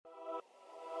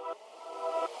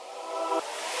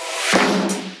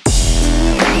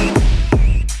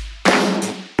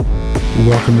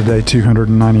Welcome to day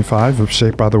 295 of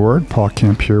Shaped by the Word. Paul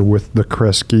Kemp here with the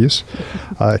Kreskies,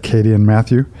 Katie and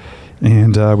Matthew.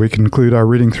 And we conclude our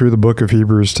reading through the book of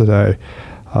Hebrews today.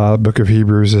 The book of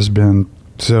Hebrews has been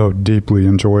so deeply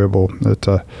enjoyable. It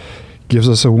gives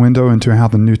us a window into how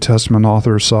the New Testament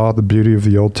authors saw the beauty of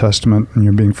the Old Testament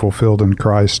and being fulfilled in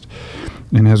Christ.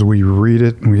 And as we read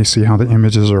it and we see how the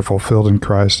images are fulfilled in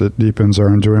Christ, it deepens our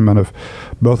enjoyment of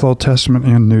both Old Testament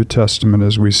and New Testament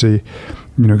as we see,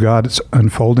 God's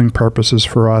unfolding purposes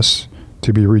for us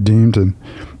to be redeemed and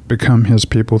become His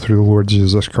people through the Lord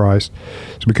Jesus Christ.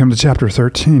 As we come to chapter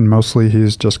 13, mostly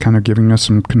he's just kind of giving us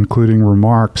some concluding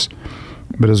remarks.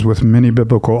 But as with many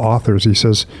biblical authors, he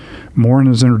says more in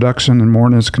his introduction and more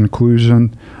in his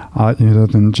conclusion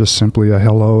than just simply a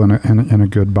hello and a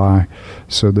goodbye.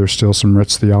 So there's still some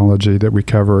rich theology that we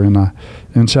cover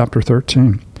in chapter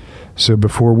 13. So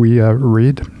before we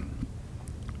read,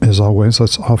 as always,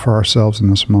 let's offer ourselves in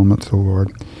this moment to the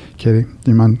Lord. Katie, do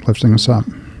you mind lifting us up?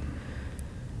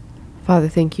 Father,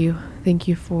 thank you. Thank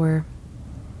you for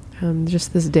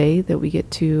just this day that we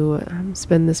get to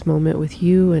spend this moment with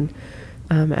you and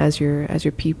as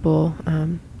your people,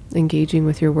 engaging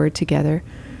with your word together.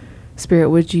 Spirit,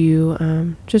 would you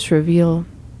just reveal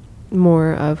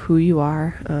more of who you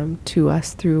are to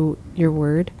us through your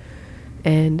word,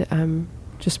 and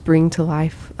just bring to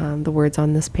life the words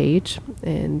on this page,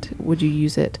 and would you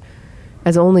use it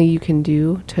as only you can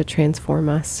do to transform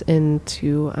us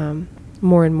into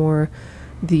more and more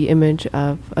the image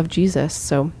of Jesus.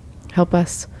 So help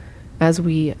us as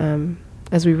we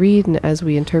read and as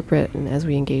we interpret and as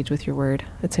we engage with your word.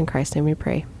 It's in Christ's name we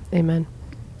pray. Amen.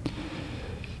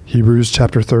 Hebrews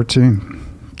chapter 13.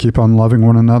 Keep on loving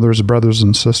one another as brothers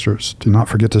and sisters. Do not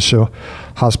forget to show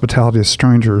hospitality to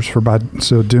strangers, for by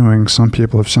so doing, some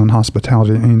people have shown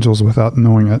hospitality to angels without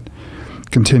knowing it.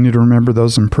 Continue to remember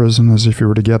those in prison as if you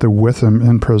were together with them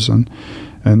in prison,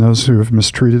 and those who have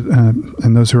mistreated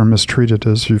and those who are mistreated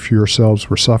as if you yourselves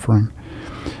were suffering.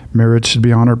 Marriage should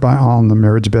be honored by all, and the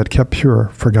marriage bed kept pure,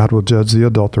 for God will judge the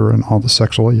adulterer and all the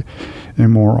sexually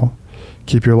immoral.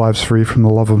 Keep your lives free from the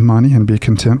love of money and be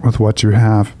content with what you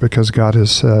have, because God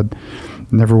has said,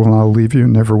 never will I leave you,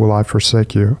 never will I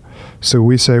forsake you. So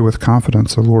we say with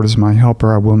confidence, the Lord is my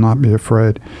helper, I will not be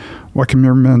afraid. What can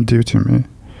mere men do to me?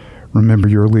 Remember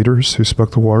your leaders who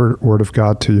spoke the word of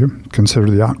God to you. Consider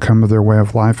the outcome of their way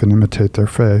of life and imitate their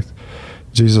faith.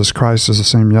 Jesus Christ is the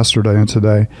same yesterday and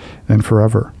today and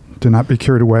forever. Do not be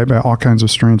carried away by all kinds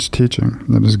of strange teaching.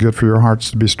 It is good for your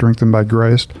hearts to be strengthened by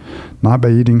grace, not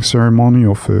by eating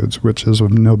ceremonial foods, which is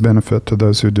of no benefit to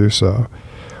those who do so.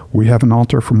 We have an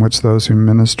altar from which those who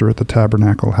minister at the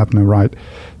tabernacle have no right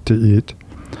to eat.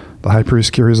 The high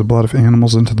priest carries the blood of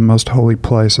animals into the most holy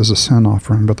place as a sin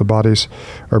offering, but the bodies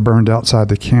are burned outside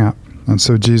the camp. And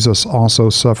so Jesus also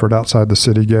suffered outside the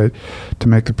city gate to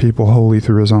make the people holy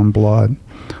through his own blood.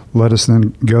 Let us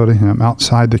then go to him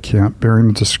outside the camp, bearing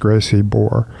the disgrace he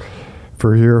bore.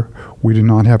 For here we do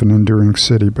not have an enduring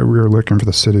city, but we are looking for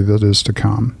the city that is to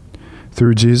come.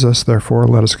 Through Jesus, therefore,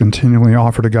 let us continually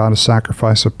offer to God a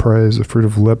sacrifice of praise, the fruit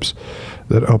of lips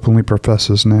that openly profess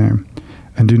his name.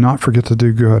 And do not forget to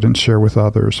do good and share with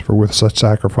others, for with such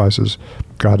sacrifices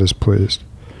God is pleased.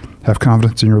 Have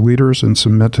confidence in your leaders and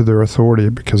submit to their authority,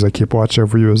 because they keep watch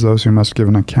over you as those who must give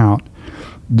an account.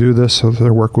 Do this so that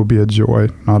their work will be a joy,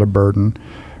 not a burden,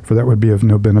 for that would be of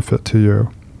no benefit to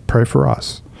you. Pray for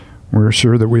us. We are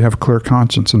sure that we have a clear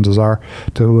conscience and desire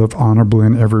to live honorably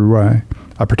in every way.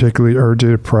 I particularly urge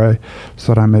you to pray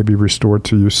so that I may be restored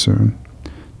to you soon.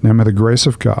 Now may the grace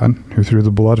of God, who through the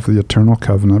blood of the eternal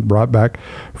covenant brought back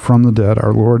from the dead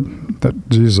our Lord that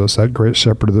Jesus, that great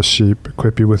shepherd of the sheep,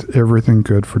 equip you with everything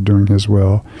good for doing his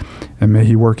will. And may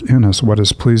he work in us what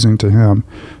is pleasing to him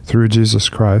through Jesus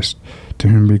Christ, to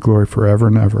whom be glory forever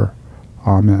and ever.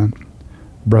 Amen.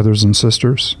 Brothers and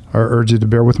sisters, I urge you to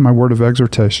bear with my word of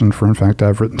exhortation, for in fact I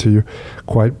have written to you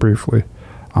quite briefly.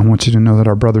 I want you to know that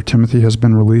our brother Timothy has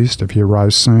been released. If he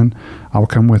arrives soon, I will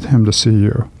come with him to see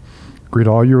you. Greet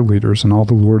all your leaders and all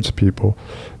the Lord's people.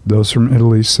 Those from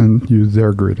Italy send you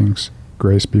their greetings.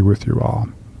 Grace be with you all.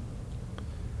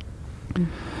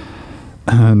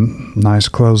 And nice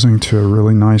closing to a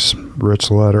really nice, rich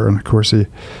letter. And of course,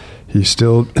 he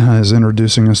still is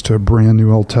introducing us to a brand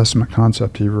new Old Testament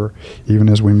concept here, even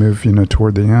as we move,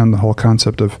 toward the end. The whole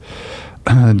concept of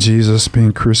Jesus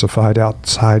being crucified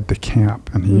outside the camp,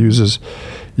 and he uses,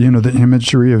 the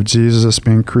imagery of Jesus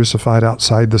being crucified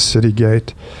outside the city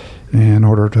gate in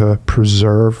order to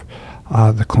preserve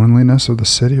the cleanliness of the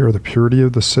city or the purity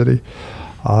of the city.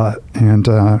 and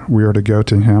we are to go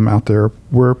to him out there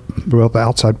where, well, the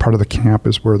outside part of the camp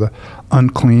is where the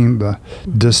unclean, the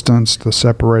distance, the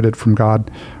separated from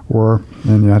God were,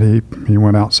 and yet he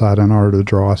went outside in order to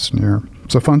draw us near.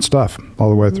 So fun stuff all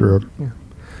the way through. Yeah.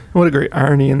 What a great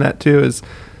irony in that too is,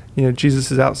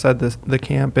 Jesus is outside the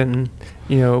camp, and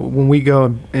when we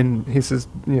go and he says,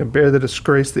 bear the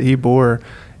disgrace that he bore,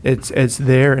 it's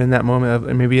there in that moment of,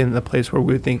 and maybe in the place where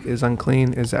we think is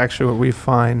unclean is actually where we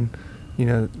find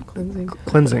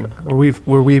cleansing,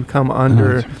 where we've come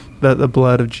under the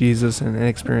blood of Jesus and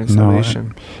experience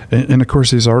salvation. And of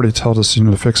course, he's already told us,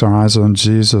 to fix our eyes on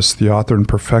Jesus, the author and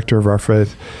perfecter of our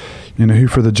faith, who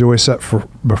for the joy set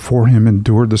before him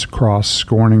endured this cross,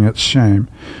 scorning its shame.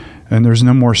 And there's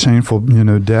no more shameful,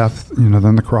 death,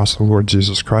 than the cross of the Lord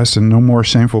Jesus Christ, and no more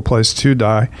shameful place to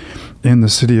die in the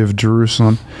city of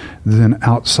Jerusalem than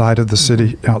outside of the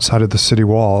city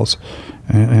walls.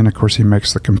 And of course, he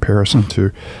makes the comparison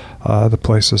to the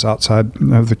places outside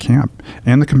of the camp,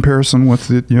 and the comparison with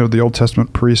the Old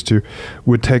Testament priest who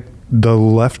would take the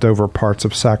leftover parts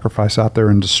of sacrifice out there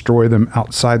and destroy them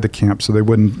outside the camp so they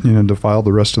wouldn't defile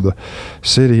the rest of the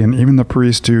city. And even the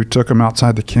priest who took them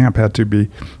outside the camp had to be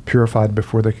purified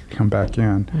before they could come back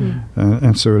in.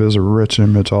 And so it is a rich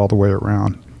image all the way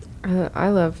around. I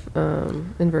love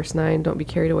in verse 9, don't be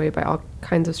carried away by all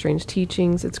kinds of strange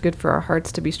teachings. It's good for our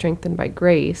hearts to be strengthened by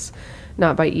grace,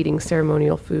 not by eating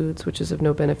ceremonial foods, which is of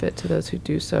no benefit to those who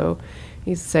do so.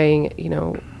 He's saying,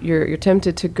 you're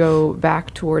tempted to go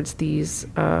back towards these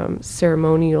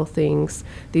ceremonial things,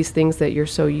 these things that you're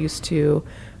so used to,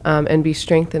 and be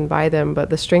strengthened by them. But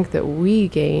the strength that we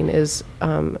gain is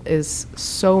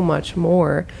so much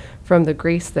more from the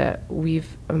grace that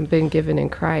we've been given in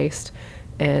Christ.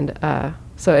 And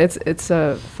so it's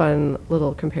a fun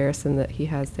little comparison that he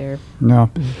has there.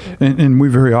 No, and we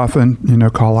very often,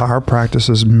 call our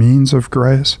practices means of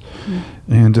grace.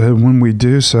 And when we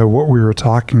do so, what we were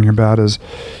talking about is,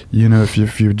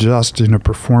 if you just,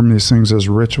 perform these things as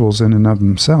rituals in and of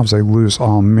themselves, they lose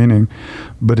all meaning.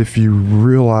 But if you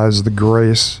realize the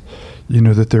grace,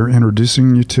 that they're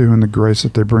introducing you to and the grace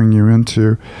that they bring you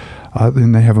into,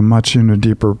 then they have a much,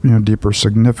 deeper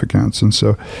significance. And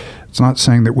so it's not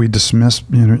saying that we dismiss,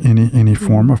 any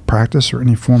form of practice or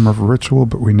any form of ritual,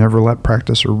 but we never let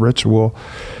practice or ritual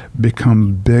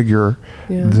become bigger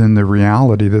than the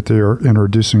reality that they are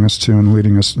introducing us to and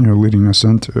leading us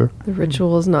into. The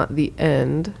ritual is not the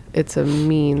end; it's a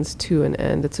means to an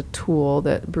end. It's a tool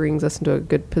that brings us into a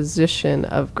good position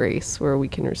of grace, where we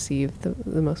can receive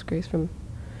the most grace from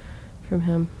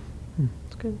him.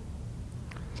 It's good.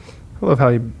 I love how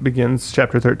he begins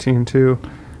chapter 13 too.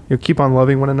 Keep on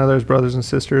loving one another as brothers and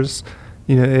sisters.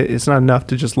 It's not enough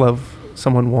to just love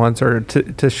someone once or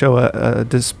to show a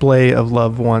display of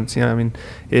love once.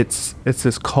 It's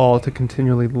this call to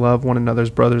continually love one another as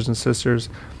brothers and sisters.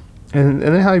 And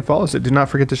then how he follows it: do not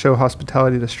forget to show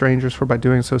hospitality to strangers, for by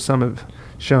doing so some have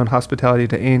shown hospitality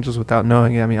to angels without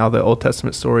knowing it. All the Old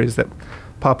Testament stories that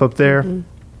pop up there. Mm-hmm.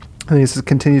 And he says,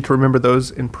 continue to remember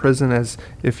those in prison as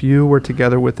if you were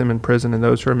together with them in prison, and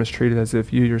those who are mistreated as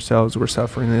if you yourselves were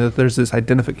suffering. And there's this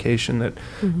identification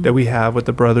that we have with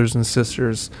the brothers and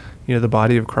sisters, the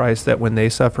body of Christ, that when they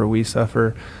suffer, we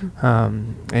suffer.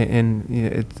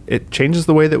 It changes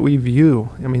the way that we view,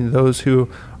 those who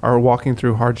are walking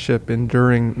through hardship,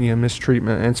 enduring,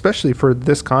 mistreatment, and especially for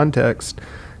this context,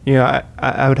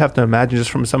 I would have to imagine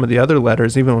just from some of the other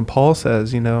letters, even when Paul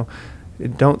says,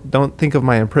 don't think of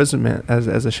my imprisonment as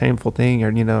a shameful thing, or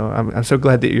I'm so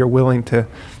glad that you're willing to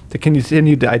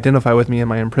continue to identify with me in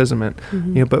my imprisonment.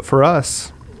 But for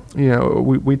us,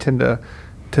 we tend to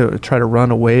try to run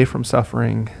away from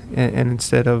suffering, and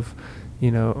instead of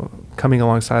coming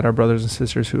alongside our brothers and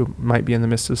sisters who might be in the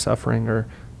midst of suffering or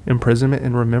imprisonment,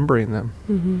 and remembering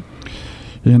them.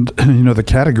 And the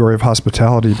category of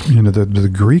hospitality,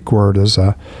 the Greek word is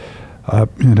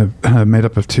made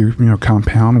up of two,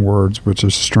 compound words, which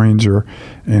is stranger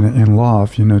and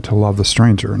love, to love the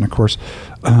stranger. And of course,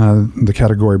 the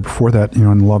category before that,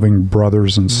 in loving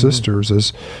brothers and sisters,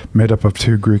 is made up of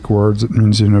two Greek words. It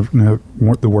means, the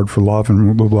word for love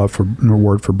and the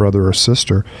word for brother or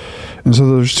sister. And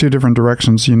so there's two different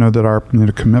directions, that our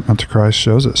commitment to Christ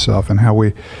shows itself, and how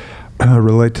we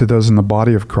relate to those in the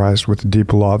body of Christ with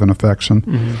deep love and affection,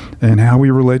 and how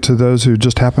we relate to those who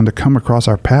just happen to come across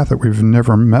our path that we've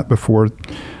never met before,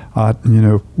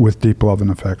 with deep love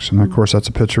and affection. And of course, that's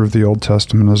a picture of the Old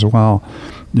Testament as well.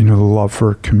 The love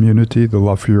for community, the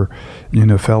love for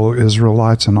your, fellow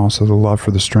Israelites, and also the love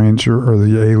for the stranger or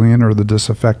the alien or the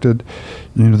disaffected,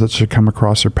 that should come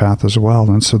across your path as well.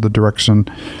 And so the direction,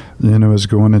 is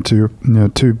going into,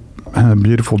 two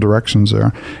beautiful directions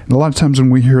there. And a lot of times when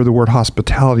we hear the word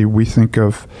hospitality, we think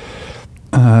of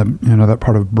that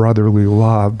part of brotherly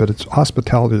love, but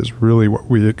hospitality is really what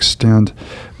we extend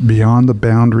beyond the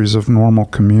boundaries of normal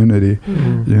community,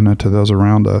 to those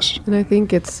around us. And I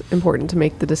think it's important to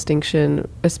make the distinction,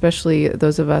 especially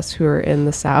those of us who are in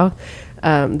the South,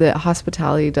 that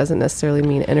hospitality doesn't necessarily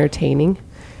mean entertaining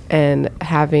and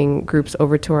having groups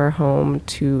over to our home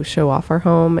to show off our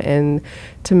home and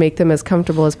to make them as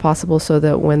comfortable as possible so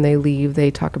that when they leave,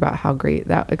 they talk about how great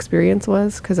that experience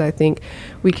was. Because I think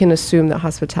we can assume that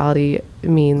hospitality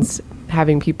means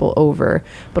having people over,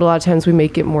 but a lot of times we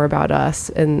make it more about us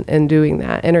and doing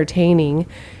that. Entertaining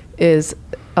is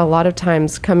a lot of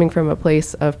times coming from a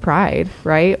place of pride,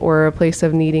 right? Or a place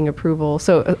of needing approval.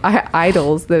 So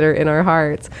idols that are in our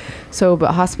hearts.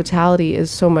 But hospitality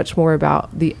is so much more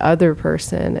about the other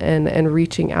person and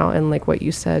reaching out and, like what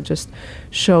you said, just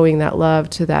showing that love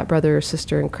to that brother or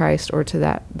sister in Christ, or to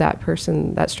that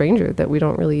person, that stranger that we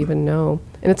don't really even know.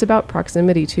 And it's about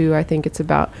proximity too. I think it's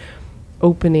about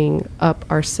opening up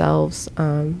ourselves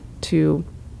to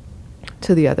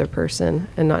the other person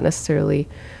and not necessarily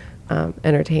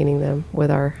entertaining them with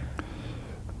our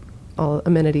all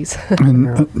amenities. And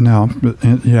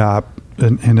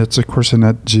it's of course in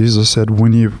that Jesus said,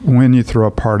 when you throw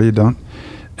a party, don't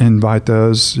invite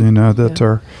those that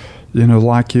are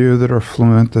like you, that are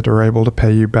fluent, that are able to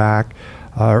pay you back,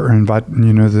 or invite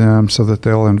them so that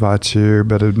they'll invite you,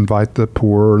 but invite the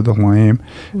poor, the lame,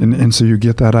 and so you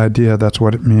get that idea. That's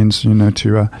what it means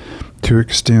to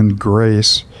extend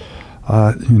grace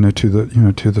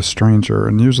to the stranger.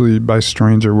 And usually by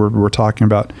stranger, we're talking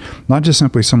about not just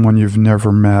simply someone you've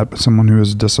never met, but someone who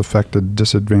is disaffected,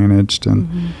 disadvantaged,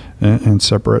 and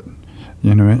separate,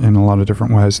 in a lot of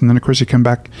different ways. And then of course you come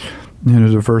back,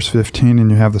 to verse 15,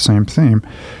 and you have the same theme.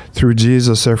 Through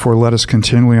Jesus, therefore, let us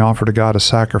continually offer to God a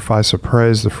sacrifice of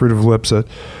praise, the fruit of lips that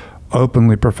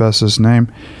openly profess His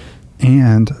name.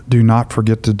 And do not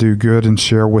forget to do good and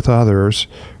share with others,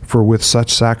 for with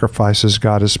such sacrifices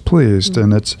God is pleased.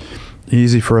 And it's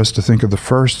easy for us to think of the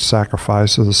first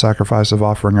sacrifice as the sacrifice of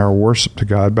offering our worship to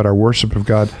God, but our worship of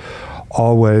God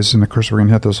always, and of course we're going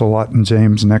to hit this a lot in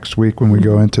James next week when we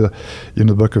go into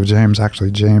the book of James,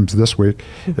 actually James this week,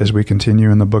 as we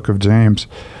continue in the book of James,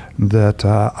 that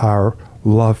our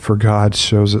love for God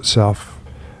shows itself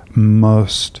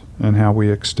most in how we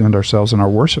extend ourselves, and our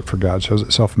worship for God shows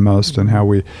itself most in how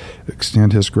we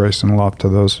extend His grace and love to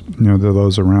those, to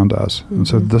those around us. And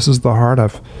so this is the heart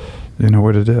of,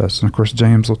 what it is. And of course,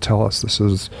 James will tell us this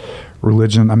is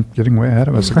religion. I'm getting way ahead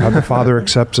of us. God the Father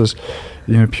accepts us,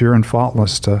 pure and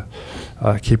faultless, to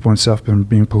keep oneself from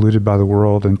being polluted by the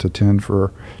world, and to tend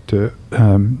to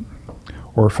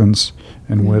orphans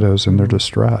and widows in their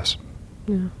distress.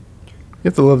 Yeah. You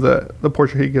have to love the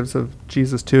portrait he gives of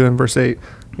Jesus too in verse 8.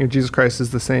 Jesus Christ is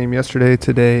the same yesterday,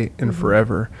 today, and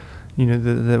forever.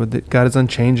 That God is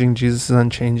unchanging, Jesus is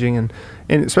unchanging, and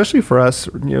especially for us,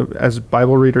 as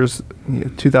Bible readers,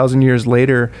 2,000 years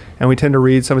later, and we tend to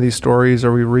read some of these stories,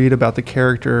 or we read about the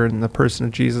character and the person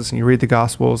of Jesus, and you read the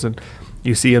Gospels, and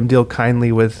you see Him deal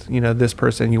kindly with this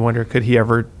person. You wonder, could He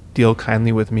ever deal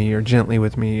kindly with me, or gently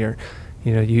with me, or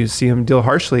you see Him deal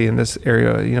harshly in this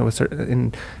area,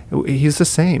 and He's the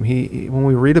same. When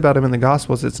we read about Him in the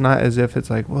Gospels, it's not as if it's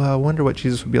like, well, I wonder what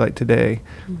Jesus would be like today.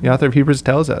 The author of Hebrews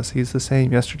tells us He's the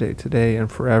same yesterday, today, and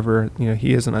forever.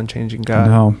 He is an unchanging God.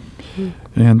 No.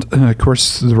 And of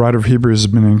course, the writer of Hebrews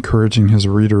has been encouraging his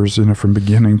readers, from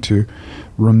beginning to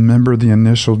remember the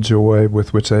initial joy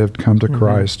with which they had come to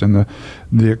Christ, and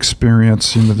the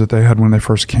experience, that they had when they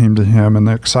first came to Him, and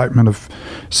the excitement of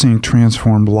seeing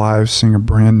transformed lives, seeing a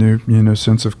brand new,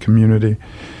 sense of community.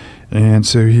 And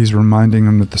so he's reminding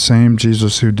them that the same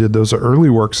Jesus who did those early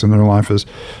works in their life is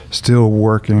still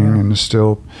working and is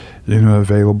still,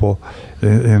 available.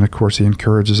 And of course, he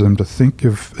encourages them to think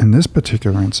of, in this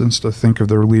particular instance, to think of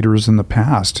their leaders in the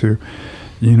past who,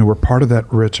 were part of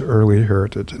that rich early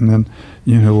heritage. And then,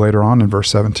 later on in verse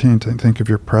 17, to think of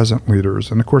your present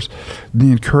leaders. And of course,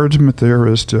 the encouragement there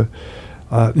is to,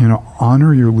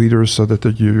 honor your leaders so that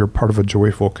you're part of a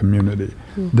joyful community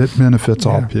that benefits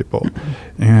all people.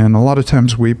 And a lot of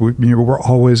times we're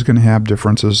always going to have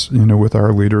differences, with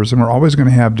our leaders, and we're always going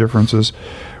to have differences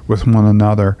with one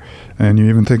another. And you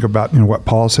even think about, what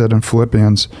Paul said in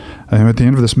Philippians, at the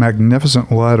end of this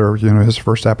magnificent letter, his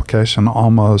first application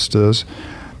almost is,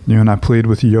 and I plead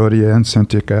with Euodia and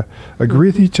Syntyche, agree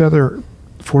with each other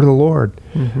for the Lord.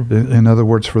 In other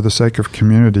words, for the sake of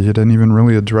community. He didn't even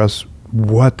really address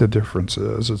what the difference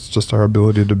is. It's just our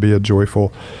ability to be a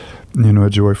joyful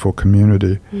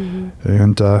community.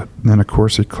 And then of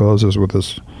course he closes with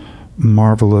this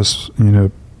marvelous,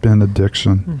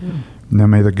 benediction. Mm-hmm. Now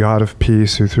may the God of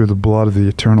peace, who through the blood of the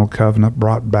eternal covenant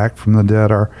brought back from the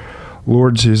dead our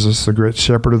Lord Jesus, the great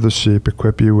shepherd of the sheep,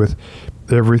 equip you with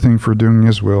everything for doing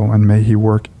his will, and may he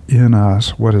work in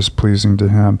us what is pleasing to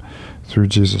him through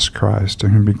Jesus Christ, to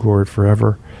whom be glory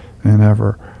forever and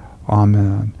ever.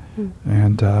 Amen.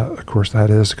 And of course, that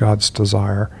is God's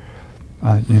desire,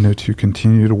 to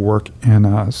continue to work in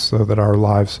us so that our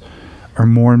lives are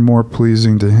more and more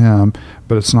pleasing to him.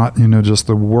 But it's not, just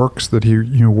the works that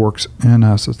he works in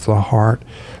us. It's the heart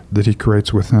that he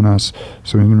creates within us.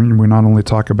 So we not only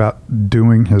talk about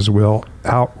doing his will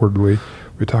outwardly,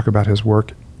 we talk about his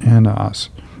work in us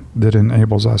that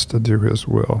enables us to do his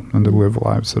will and to live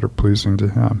lives that are pleasing to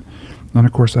him. And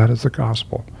of course, that is the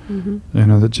gospel,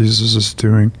 that Jesus is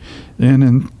doing in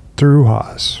and through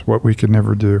us what we could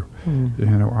never do,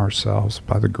 ourselves,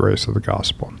 by the grace of the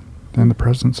gospel and the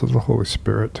presence of the Holy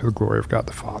Spirit, to the glory of God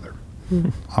the Father.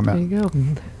 Amen. There you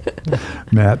go.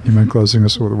 Matt, you mind closing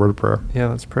us with a word of prayer? Yeah,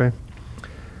 let's pray.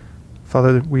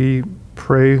 Father, we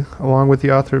pray along with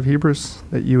the author of Hebrews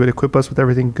that you would equip us with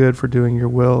everything good for doing your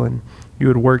will, and you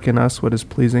would work in us what is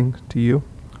pleasing to you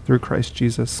through Christ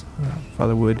Jesus.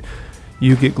 Father, would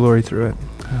you get glory through it?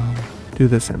 Do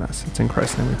this in us. It's in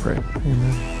Christ's name we pray.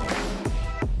 Amen.